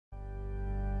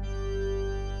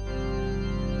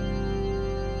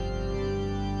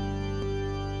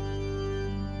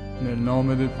Nel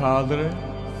nome del Padre,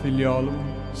 Figliolo,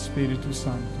 Spirito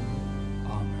Santo.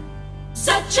 Amen.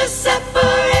 Such a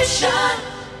separation.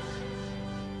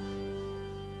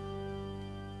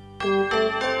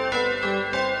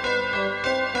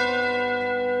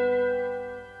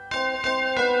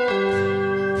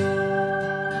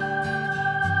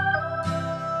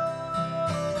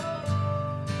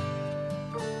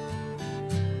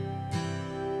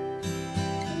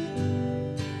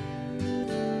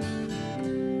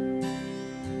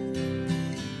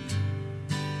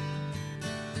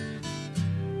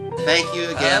 Thank you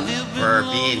again for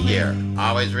being here.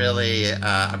 Always really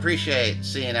appreciate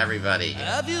seeing everybody here.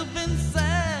 Have you been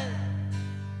sad?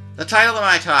 The title of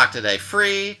my talk today,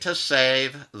 Free to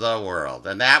Save the World.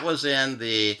 And that was in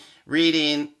the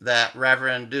reading that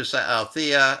Reverend Dusa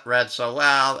Althea read so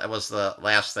well. It was the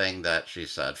last thing that she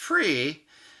said, free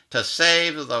to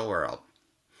save the world.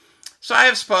 So I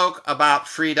have spoke about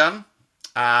freedom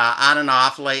on and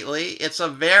off lately. It's a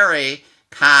very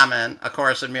common A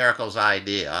Course in Miracles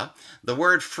idea. The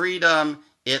word freedom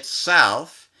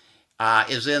itself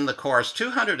is in the Course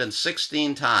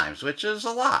 216 times, which is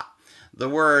a lot. The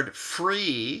word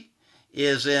free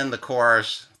is in the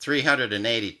Course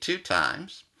 382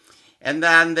 times. And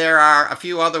then there are a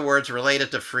few other words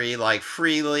related to free, like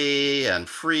freely and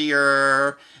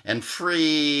freer and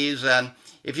freeze. And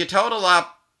if you total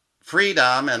up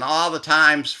freedom and all the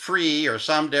times free or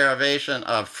some derivation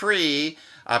of free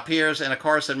appears in A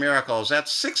Course in Miracles,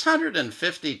 that's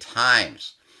 650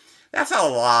 times. That's a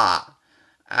lot.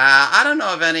 I don't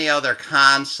know of any other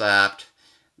concept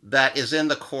that is in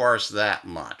the Course that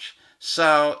much.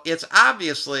 So it's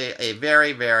obviously a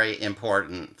very, very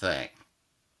important thing.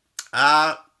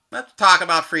 Let's talk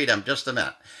about freedom just a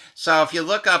minute. So if you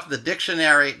look up the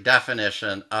dictionary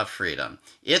definition of freedom,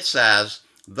 it says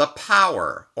the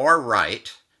power or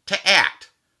right to act,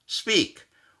 speak,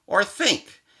 or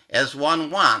think as one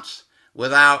wants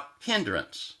without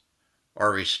hindrance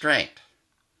or restraint.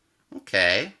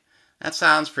 Okay, that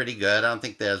sounds pretty good. I don't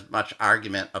think there's much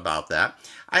argument about that.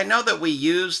 I know that we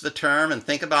use the term and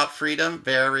think about freedom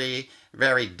very,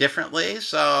 very differently.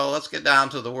 So let's get down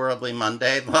to the worldly,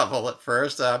 mundane level at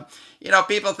first.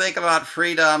 People think about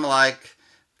freedom like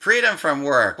freedom from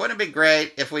work. Wouldn't it be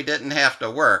great if we didn't have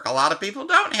to work? A lot of people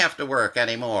don't have to work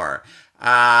anymore.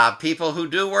 People who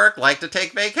do work like to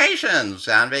take vacations.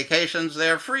 On vacations,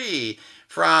 they're free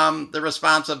from the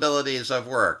responsibilities of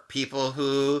work. People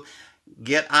who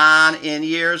get on in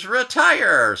years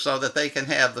retire so that they can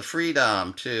have the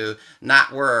freedom to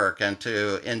not work and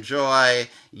to enjoy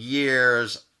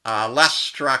years less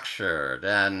structured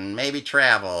and maybe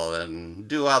travel and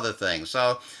do other things.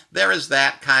 So there is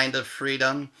that kind of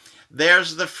freedom.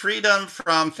 There's the freedom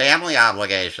from family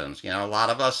obligations. A lot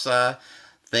of us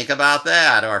think about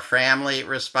that, or family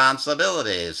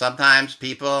responsibilities. Sometimes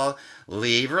people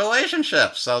leave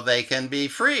relationships so they can be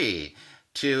free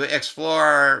to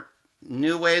explore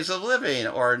new ways of living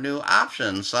or new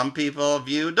options. Some people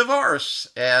view divorce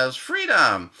as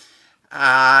freedom,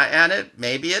 and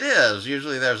maybe it is.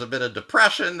 Usually there's a bit of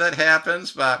depression that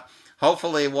happens, but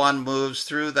hopefully one moves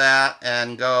through that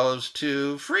and goes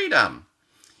to freedom.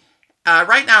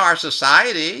 Right now our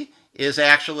society is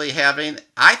actually having,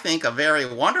 I think, a very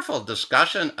wonderful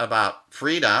discussion about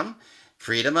freedom,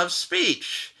 freedom of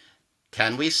speech.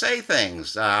 Can we say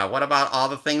things? What about all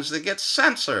the things that get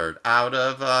censored out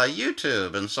of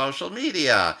YouTube and social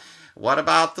media? What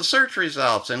about the search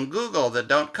results in Google that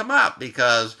don't come up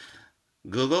because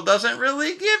Google doesn't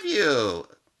really give you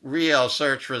real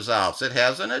search results? It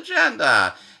has an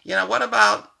agenda. What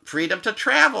about freedom to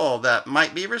travel that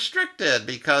might be restricted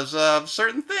because of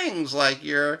certain things like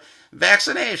your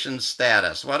vaccination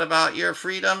status? What about your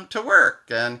freedom to work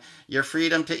and your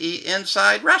freedom to eat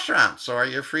inside restaurants, or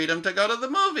your freedom to go to the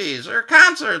movies or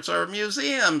concerts or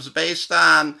museums based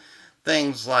on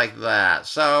things like that?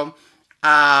 So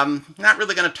not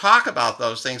really going to talk about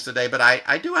those things today, but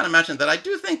I do want to mention that I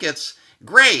do think it's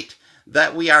great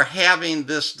that we are having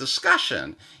this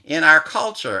discussion in our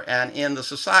culture and in the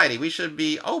society. We should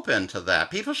be open to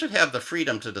that. People should have the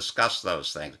freedom to discuss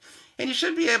those things. And you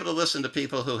should be able to listen to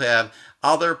people who have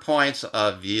other points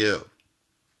of view.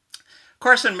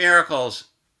 Course in Miracles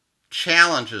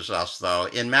challenges us, though,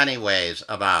 in many ways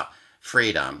about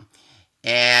freedom.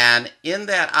 And in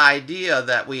that idea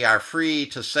that we are free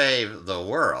to save the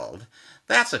world,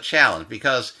 that's a challenge,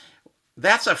 because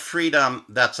that's a freedom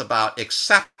that's about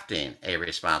accepting a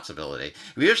responsibility.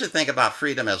 We usually think about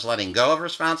freedom as letting go of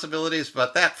responsibilities,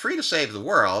 but that free to save the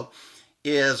world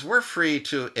is we're free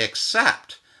to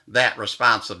accept that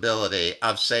responsibility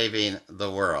of saving the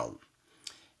world.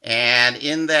 And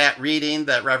in that reading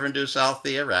that Reverend Deuce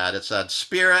Althea read, it said,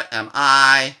 Spirit am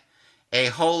I, a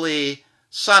holy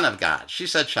son of God. She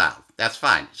said child. That's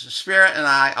fine. Spirit and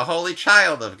I, a holy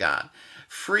child of God,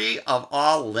 free of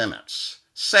all limits,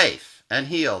 safe and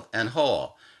healed and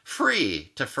whole,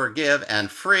 free to forgive and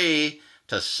free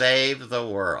to save the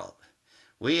world.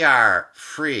 We are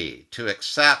free to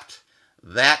accept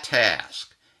that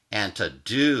task and to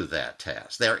do that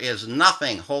task. There is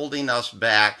nothing holding us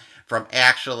back from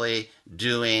actually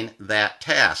doing that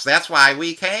task. That's why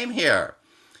we came here.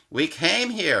 We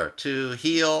came here to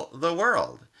heal the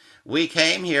world. We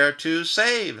came here to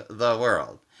save the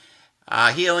world.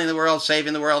 Healing the world,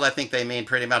 saving the world, I think they mean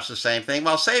pretty much the same thing.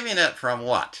 Well, saving it from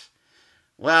what?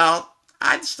 Well,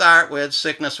 I'd start with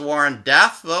sickness, war, and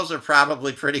death. Those are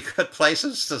probably pretty good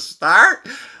places to start.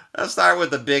 Let's start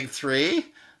with the big three: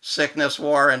 sickness,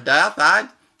 war, and death. I'd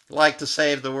like to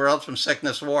save the world from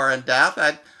sickness, war, and death.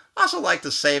 I'd also like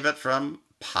to save it from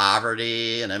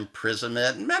poverty and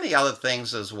imprisonment and many other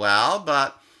things as well.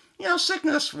 But,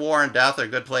 sickness, war, and death are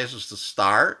good places to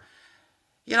start.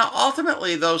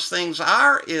 Ultimately, those things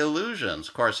are illusions,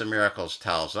 Course in Miracles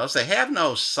tells us. They have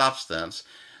no substance.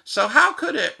 So how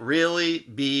could it really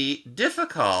be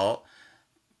difficult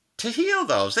to heal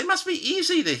those? They must be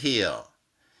easy to heal.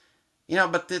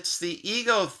 But it's the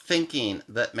ego thinking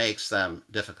that makes them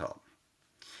difficult.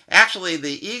 Actually,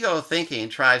 the ego thinking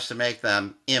tries to make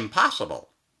them impossible.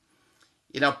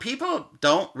 People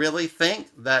don't really think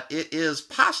that it is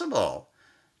possible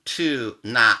to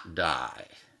not die.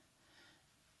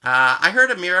 I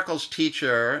heard a miracles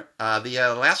teacher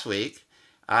last week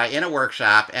in a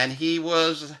workshop, and he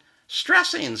was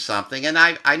stressing something. And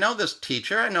I know this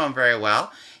teacher. I know him very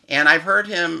well. And I've heard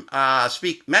him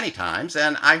speak many times,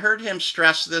 and I heard him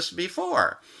stress this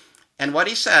before. And what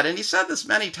he said, and he said this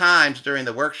many times during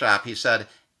the workshop, he said,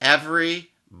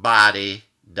 everybody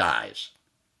dies.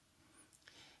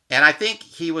 And I think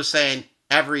he was saying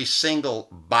every single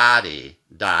body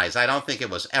dies. I don't think it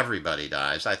was everybody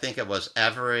dies. I think it was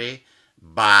everybody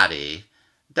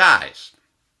dies.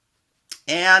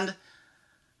 And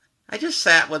I just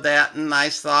sat with that and I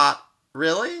thought,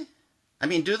 really? I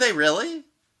mean, do they really?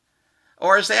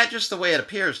 Or is that just the way it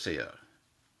appears to you?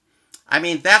 I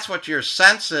mean, that's what your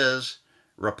senses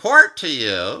report to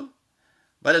you,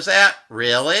 but is that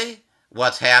really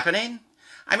what's happening?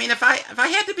 I mean, if I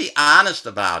had to be honest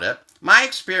about it, my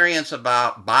experience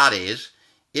about bodies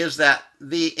is that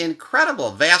the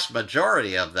incredible vast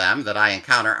majority of them that I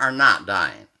encounter are not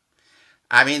dying.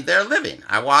 I mean, they're living.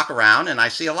 I walk around and I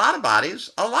see a lot of bodies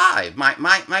alive.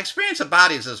 My experience of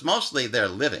bodies is mostly they're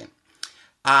living.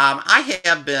 I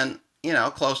have been,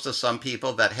 close to some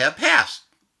people that have passed.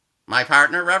 My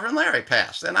partner, Reverend Larry,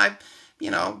 passed. And I've,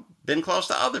 been close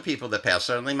to other people that passed.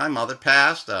 Certainly my mother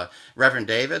passed. Reverend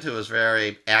David, who was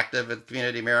very active at the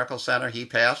Community Miracle Center, he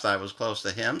passed. I was close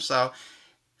to him. So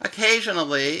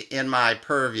occasionally in my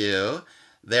purview,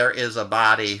 there is a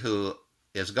body who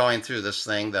is going through this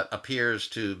thing that appears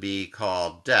to be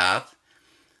called death.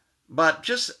 But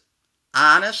just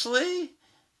honestly,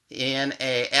 in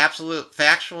an absolute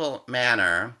factual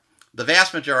manner, the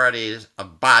vast majority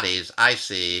of bodies I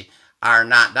see are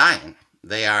not dying.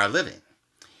 They are living.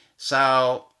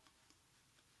 So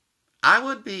I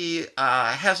would be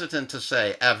hesitant to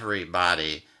say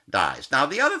everybody dies. Now,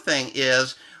 the other thing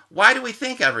is, why do we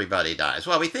think everybody dies?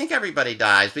 Well, we think everybody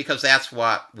dies because that's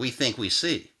what we think we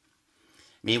see.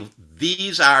 I mean,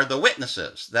 these are the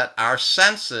witnesses that our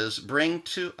senses bring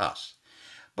to us.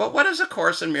 But what does A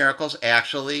Course in Miracles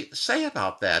actually say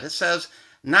about that? It says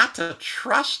not to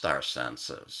trust our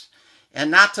senses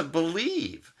and not to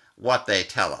believe what they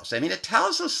tell us. I mean, it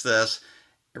tells us this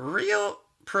real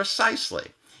precisely.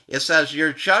 It says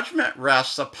your judgment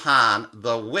rests upon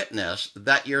the witness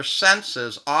that your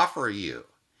senses offer you.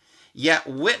 Yet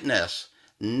witness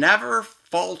never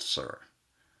falser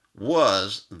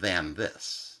was than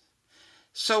this.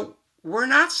 So we're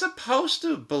not supposed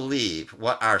to believe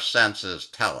what our senses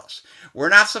tell us. We're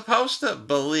not supposed to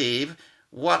believe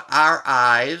what our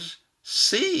eyes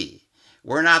see.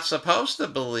 We're not supposed to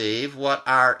believe what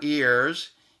our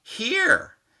ears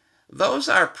hear. Those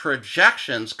are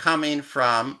projections coming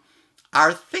from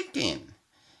our thinking,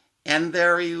 and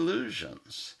they're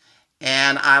illusions.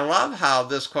 And I love how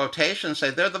this quotation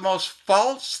says they're the most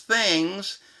false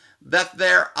things that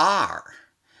there are.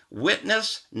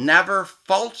 Witness never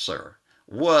falser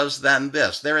was than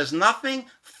this. There is nothing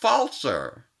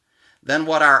falser than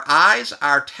what our eyes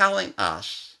are telling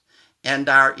us and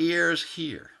our ears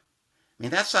hear. I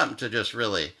mean, that's something to just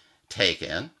really take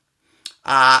in.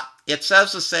 It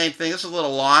says the same thing. It's a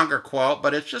little longer quote,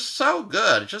 but it's just so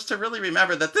good just to really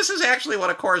remember that this is actually what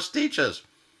A Course teaches.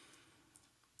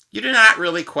 You do not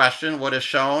really question what is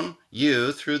shown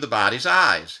you through the body's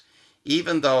eyes,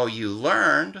 even though you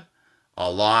learned a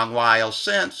long while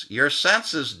since your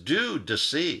senses do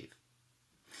deceive.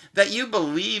 That you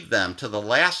believe them to the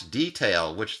last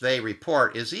detail which they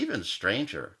report is even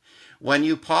stranger, when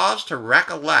you pause to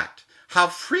recollect how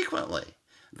frequently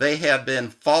they have been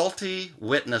faulty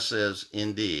witnesses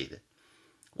indeed.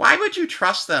 Why would you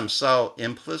trust them so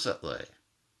implicitly?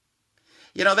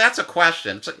 That's a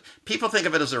question. People think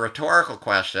of it as a rhetorical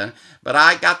question, but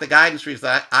I got the guidance reads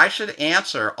that I should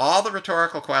answer all the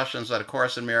rhetorical questions that A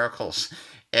Course in Miracles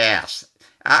asks.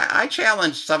 I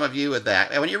challenge some of you with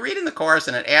that. And when you're reading the Course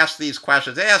and it asks these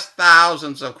questions, it asks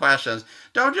thousands of questions.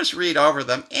 Don't just read over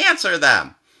them, answer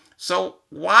them. So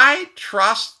why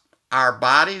trust our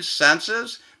body's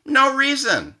senses? No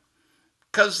reason,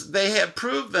 because they have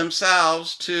proved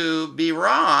themselves to be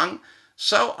wrong.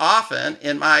 So often,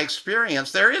 in my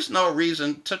experience, there is no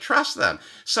reason to trust them.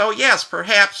 So yes,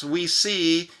 perhaps we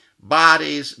see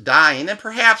bodies dying, and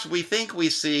perhaps we think we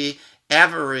see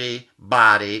every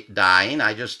body dying.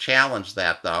 I just challenged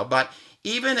that, though. But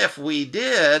even if we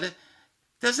did,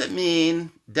 does it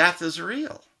mean death is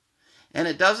real? And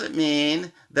it doesn't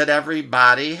mean that every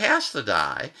body has to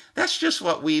die. That's just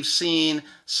what we've seen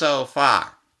so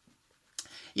far.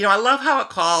 I love how it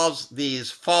calls these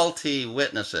faulty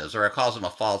witnesses, or it calls them a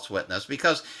false witness,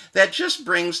 because that just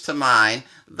brings to mind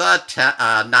the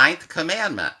ninth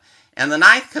commandment. And the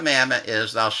ninth commandment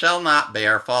is, thou shalt not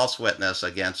bear false witness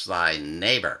against thy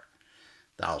neighbor.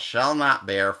 Thou shalt not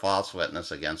bear false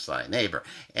witness against thy neighbor.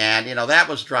 And, that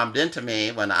was drummed into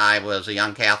me when I was a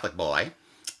young Catholic boy.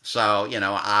 So,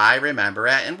 I remember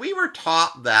it. And we were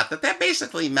taught that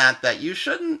basically meant that you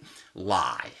shouldn't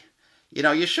lie.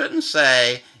 You shouldn't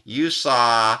say you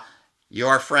saw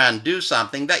your friend do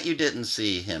something that you didn't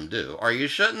see him do. Or you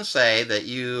shouldn't say that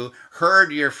you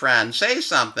heard your friend say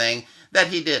something that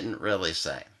he didn't really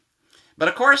say. But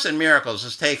A Course in Miracles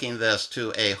is taking this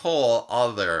to a whole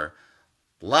other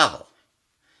level.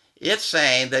 It's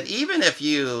saying that even if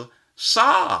you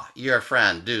saw your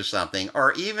friend do something,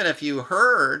 or even if you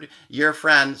heard your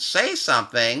friend say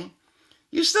something,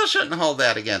 you still shouldn't hold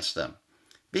that against them.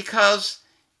 Because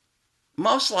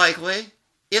most likely,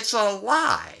 it's a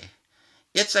lie.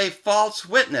 It's a false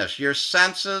witness. Your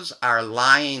senses are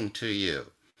lying to you.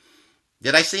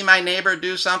 Did I see my neighbor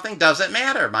do something? Doesn't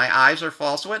matter. My eyes are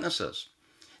false witnesses.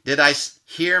 Did I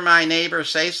hear my neighbor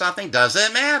say something?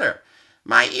 Doesn't matter.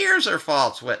 My ears are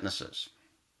false witnesses.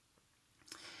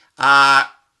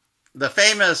 The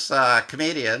famous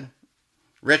comedian,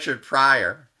 Richard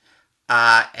Pryor,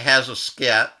 has a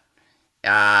skit.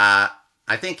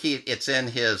 I think it's in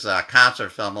his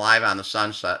concert film, Live on the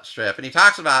Sunset Strip, and he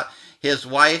talks about his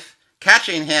wife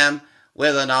catching him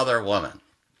with another woman.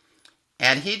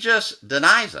 And he just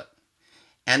denies it.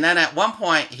 And then at one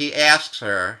point he asks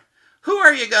her, who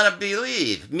are you going to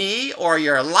believe, me or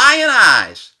your lying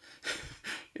eyes?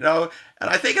 And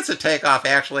I think it's a takeoff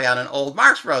actually on an old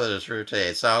Marx Brothers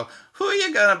routine. So who are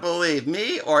you going to believe,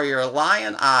 me or your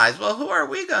lying eyes? Well, who are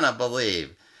we going to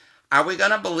believe? Are we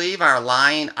going to believe our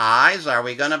lying eyes? Are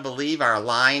we going to believe our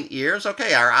lying ears?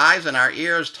 Okay, our eyes and our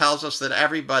ears tells us that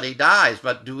everybody dies,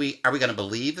 but are we going to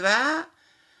believe that?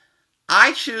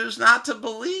 I choose not to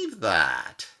believe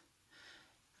that.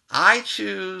 I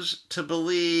choose to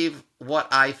believe what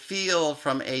I feel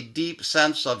from a deep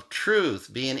sense of truth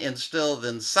being instilled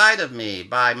inside of me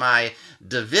by my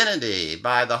divinity,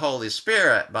 by the Holy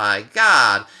Spirit, by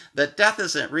God, that death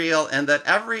isn't real and that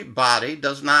everybody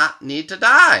does not need to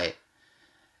die.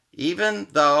 Even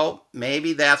though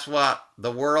maybe that's what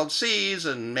the world sees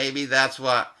and maybe that's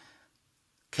what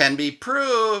can be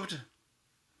proved.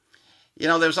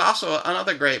 There's also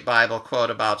another great Bible quote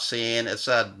about seeing. It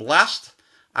said, blessed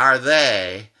are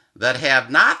they that have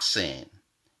not seen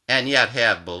and yet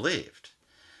have believed.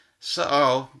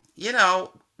 So,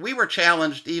 we were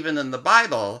challenged even in the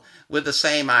Bible with the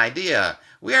same idea.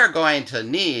 We are going to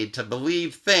need to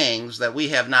believe things that we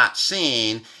have not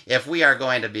seen if we are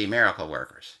going to be miracle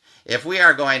workers. If we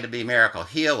are going to be miracle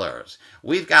healers,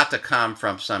 we've got to come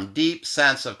from some deep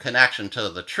sense of connection to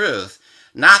the truth,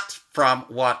 not from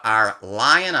what our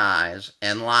lying eyes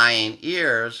and lying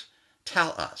ears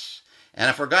tell us. And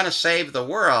if we're going to save the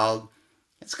world,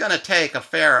 it's going to take a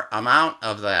fair amount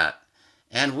of that.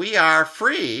 And we are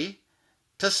free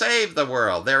to save the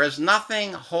world. There is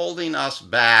nothing holding us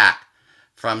back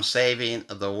from saving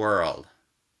the world.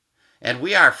 And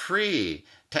we are free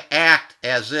to act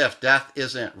as if death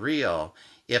isn't real,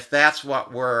 if that's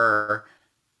what we're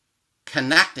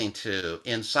connecting to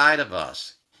inside of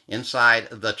us, inside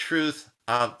the truth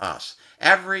of us.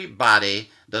 Everybody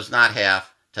does not have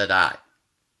to die.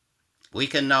 We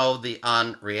can know the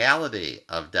unreality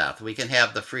of death. We can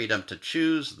have the freedom to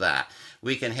choose that.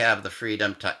 We can have the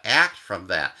freedom to act from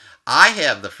that. I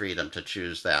have the freedom to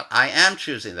choose that. I am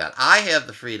choosing that. I have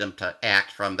the freedom to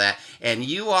act from that. And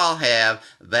you all have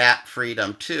that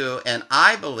freedom too. And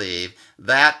I believe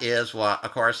that is what A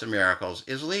Course in Miracles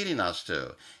is leading us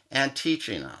to and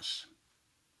teaching us.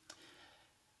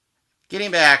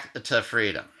 Getting back to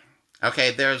freedom.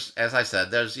 Okay, there's, as I said,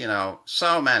 there's,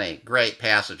 so many great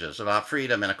passages about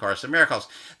freedom in A Course in Miracles.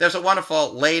 There's a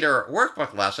wonderful later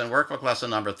workbook lesson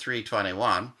number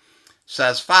 321,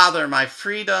 says, "Father, my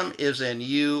freedom is in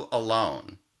you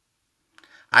alone.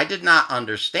 I did not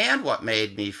understand what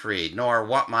made me free, nor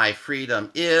what my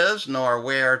freedom is, nor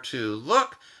where to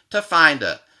look to find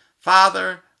it.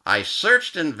 Father, I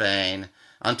searched in vain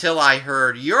until I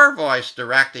heard your voice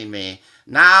directing me.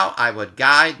 Now I would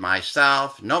guide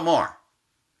myself no more."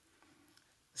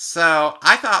 So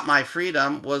I thought my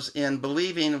freedom was in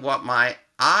believing what my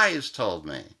eyes told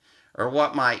me or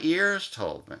what my ears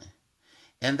told me.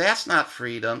 And that's not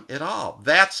freedom at all.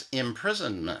 That's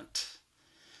imprisonment.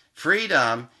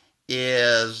 Freedom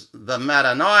is the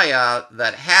metanoia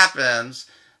that happens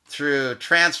through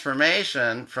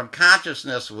transformation from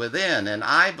consciousness within. And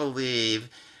I believe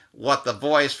what the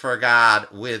voice for God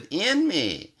within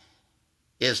me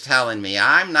is telling me.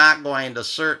 I'm not going to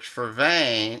search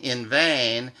in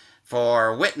vain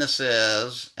for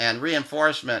witnesses and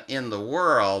reinforcement in the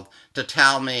world to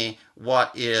tell me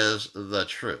what is the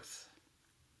truth.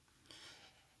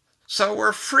 So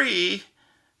we're free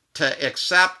to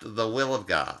accept the will of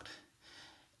God.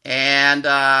 And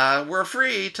we're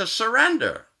free to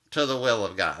surrender to the will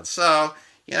of God. So,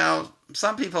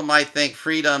 some people might think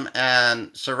freedom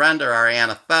and surrender are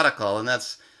antithetical, and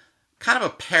that's kind of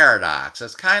a paradox.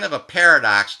 It's kind of a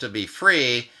paradox to be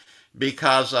free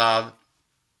because of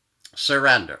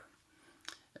surrender.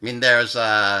 I mean, there's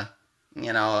an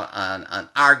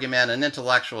argument, an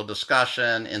intellectual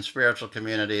discussion in spiritual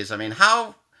communities. I mean,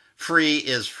 how free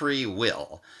is free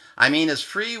will? I mean, is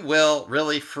free will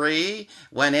really free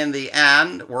when in the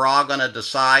end we're all going to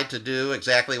decide to do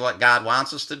exactly what God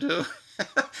wants us to do?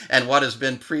 And what has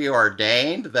been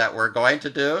preordained that we're going to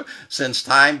do since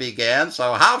time began.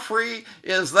 So how free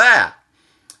is that?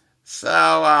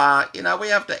 So, we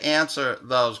have to answer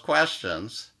those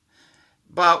questions.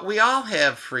 But we all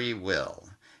have free will.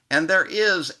 And there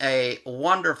is a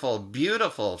wonderful,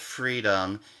 beautiful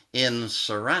freedom in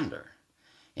surrender,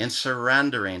 in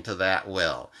surrendering to that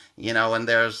will. And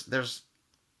there's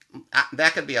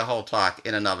that could be a whole talk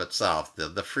in and of itself,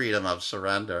 the freedom of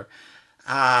surrender.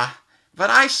 But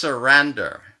I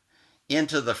surrender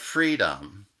into the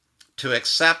freedom to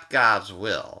accept God's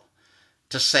will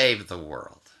to save the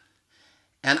world.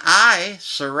 And I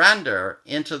surrender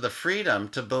into the freedom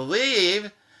to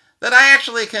believe that I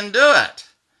actually can do it.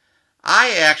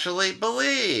 I actually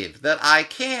believe that I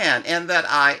can and that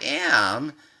I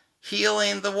am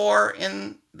healing the war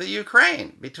in the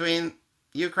Ukraine, between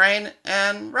Ukraine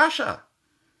and Russia.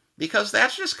 Because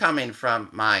that's just coming from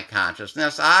my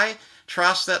consciousness. I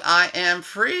trust that I am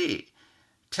free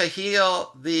to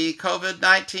heal the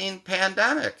COVID-19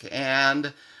 pandemic.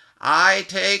 And I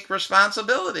take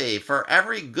responsibility for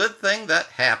every good thing that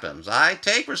happens. I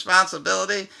take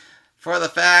responsibility for the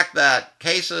fact that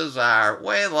cases are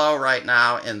way low right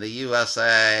now in the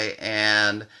USA,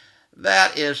 and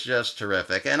that is just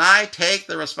terrific. And I take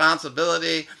the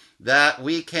responsibility that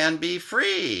we can be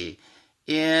free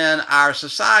in our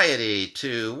society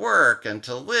to work and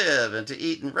to live and to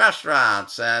eat in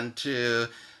restaurants and to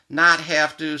not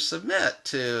have to submit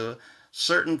to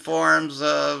certain forms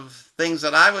of things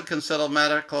that I would consider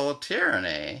medical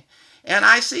tyranny. And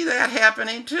I see that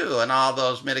happening too, and all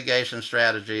those mitigation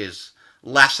strategies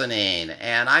lessening.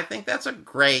 And I think that's a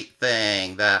great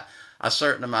thing that a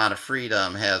certain amount of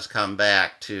freedom has come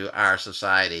back to our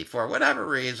society for whatever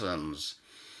reasons.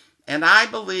 And I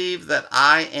believe that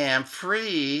I am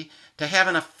free to have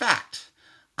an effect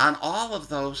on all of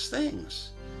those things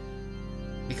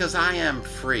because I am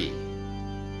free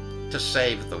to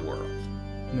save the world.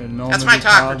 That's my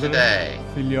talk for today.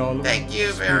 Thank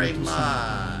you very much.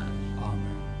 Amen.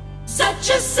 Such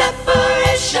a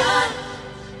separation.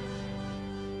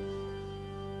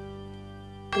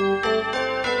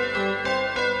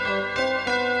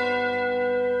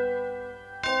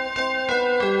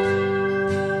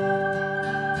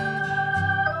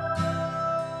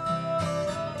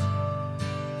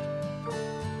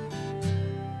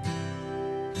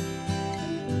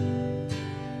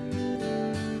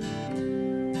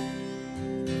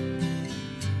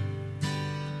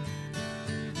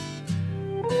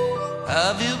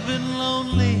 Have you been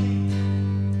lonely?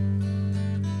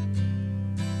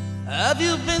 Have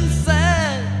you been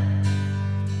sad?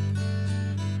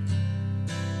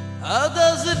 How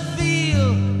does it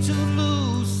feel to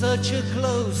lose such a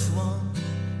close one?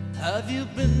 Have you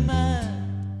been mad?